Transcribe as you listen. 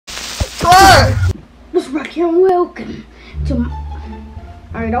What? What's Rocky and welcome to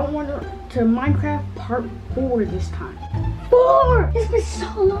Minecraft Part 4 this time. 4! It's been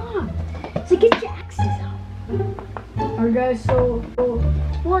so long. So get your axes out. Alright guys, so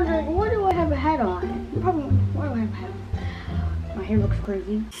wondering why do I have a hat on? You're probably wondering, why do I have a hat on? My hair looks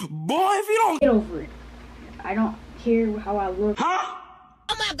crazy. Boy, if you don't Get over it. I don't care how I look. Huh?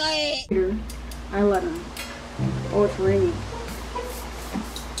 Oh my god. I let him. Oh, it's raining.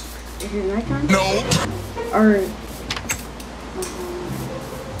 Is it nighttime? No. Alright.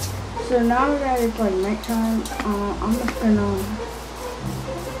 So now that it's like nighttime, I'm just gonna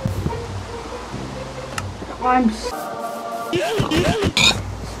climb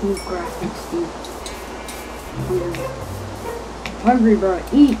smooth graphics, Steve. Hungry, bro.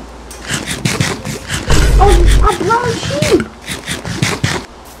 Eat. Oh, a brown sheep.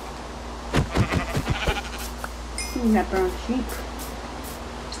 Eat that brown sheep.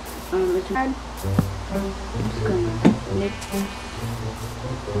 It's bad. I'm just gonna nip.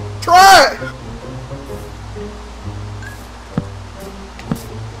 Try it.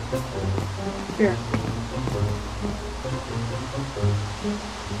 Here.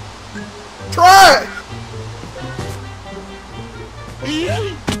 Try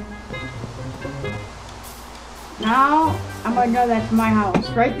it. Now I'm gonna know that's my house.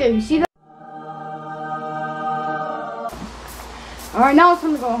 Right there. You see that? Alright, now it's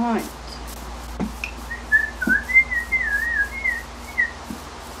time to go hunt.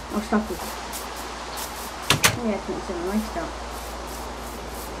 I'll stop this. Yeah, it's not my stuff.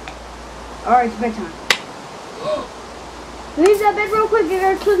 Alright, it's bedtime. Leave that bed real quick. I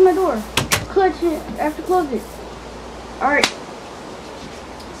gotta close my door. Clutch it. I have to close it. Alright.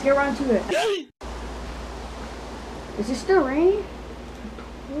 Let's get around to it. Is it still raining?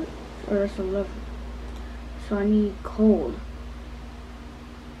 Or it's 11. So I need cold.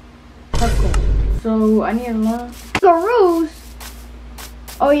 Cold. So I need to learn. Kangaroos?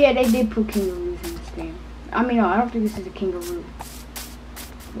 Oh yeah, they did put kangaroos in this game. I mean, no, I don't think this is a kangaroo.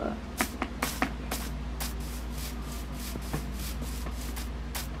 But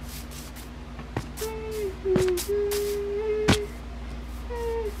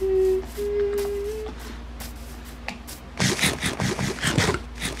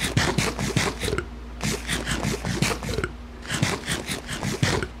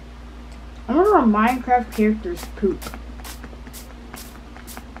I wonder where Minecraft characters poop.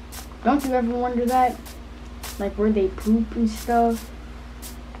 Don't you ever wonder that? Like where they poop and stuff?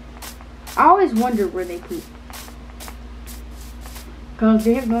 I always wonder where they poop. Cause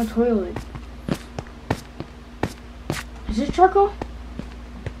they have no toilet. Is this charcoal?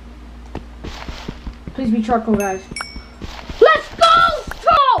 Please be charcoal, guys. Let's go!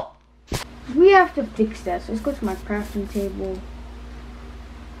 Charcoal! We have to fix that. So let's go to my crafting table.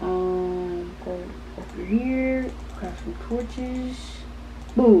 Go over here. Craft some torches.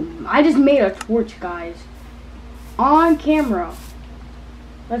 Boom. I just made a torch, guys. On camera.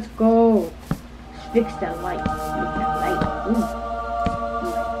 Let's go. Let's fix that light. Make that light. Ooh.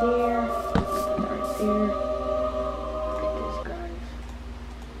 Right there. Right there. Look at this, guys.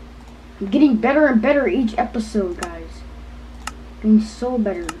 I'm getting better and better each episode, guys. Getting so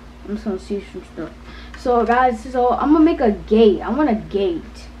better. I'm just gonna see some stuff. So, guys, so I'm gonna make a gate. I want a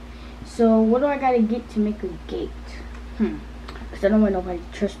gate. So, what do I gotta get to make a gate? Because I don't want nobody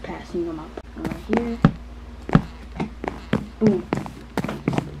trespassing on my right here. Boom.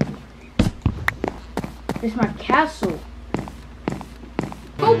 This is my castle.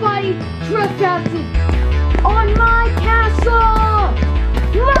 Nobody trespassing on my castle!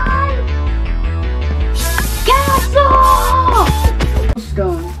 My castle!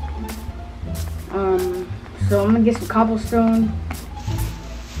 Stone. So I'm gonna get some cobblestone.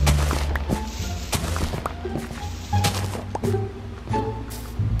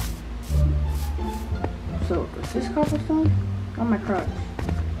 So, is this cobblestone? Oh my crotch.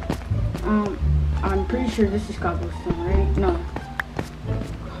 I'm pretty sure this is cobblestone, right? No.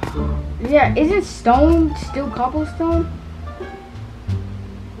 Yeah, isn't stone still cobblestone?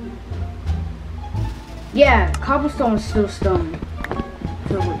 Yeah, cobblestone is still stone.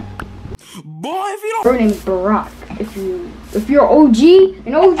 So wait. Boy, if you don't. Her name is Barack. If you're an OG,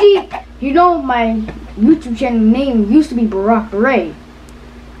 you know my YouTube channel name used to be RockyRey.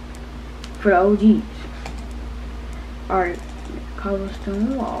 For the OGs. Alright,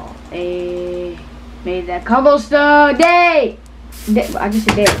 cobblestone wall. Hey, made that cobblestone day. I just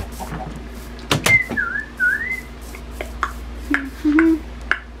said day.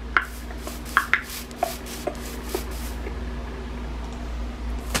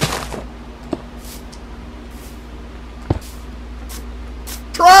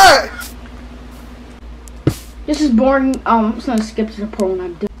 Try! This is boring. I'm just gonna skip to the part when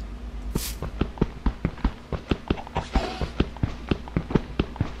I'm done.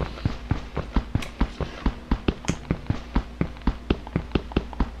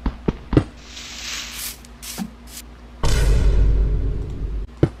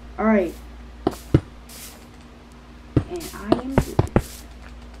 Alright. And I am good.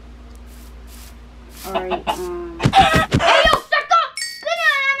 Alright, Hey, yo, suck up!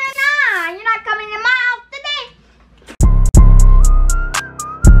 Nah. You're not coming in my house today!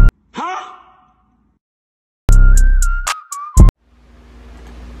 Huh?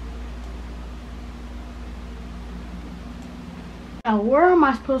 Now, where am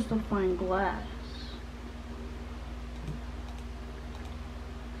I supposed to find glass?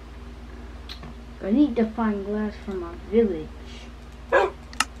 I need to find glass from a village.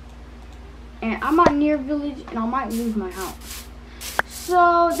 And I'm not near a village and I might lose my house.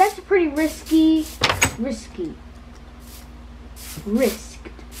 So that's pretty risky. Risked.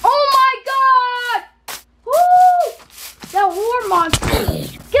 Oh my god! Woo! That war monster!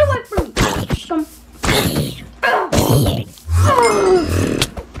 Get away from me! Come.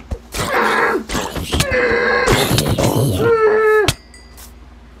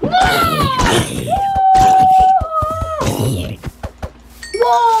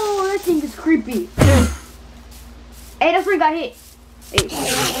 Whoa, that thing is creepy. Hey, that's where he got hit. Hey,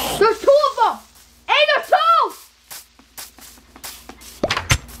 there's two of them. Hey, there's two.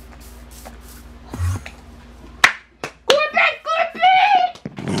 Go back.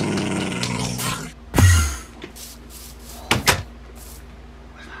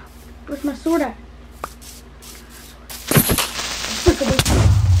 Where's my sword at?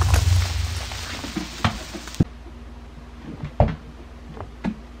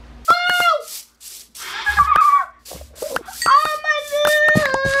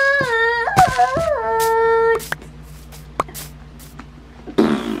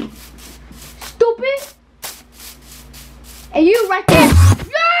 And you right there! No!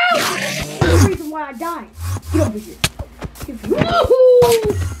 That's the reason why I died. Get over here.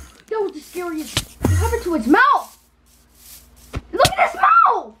 Woohoo! That was the scariest. What happened to its mouth? Look at his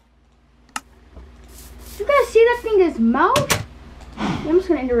mouth! You guys see that thing in his mouth? Yeah, I'm just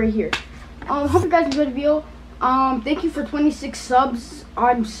gonna end it right here. Hope you guys enjoyed the video. Thank you for 26 subs.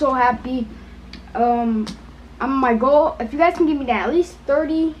 I'm so happy. My goal, if you guys can give me that at least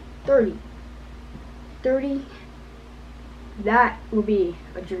 30, that will be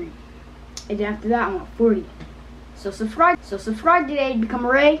a dream. And then after that, I want 40. So subscribe today to become a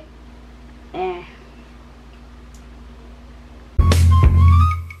Ray. And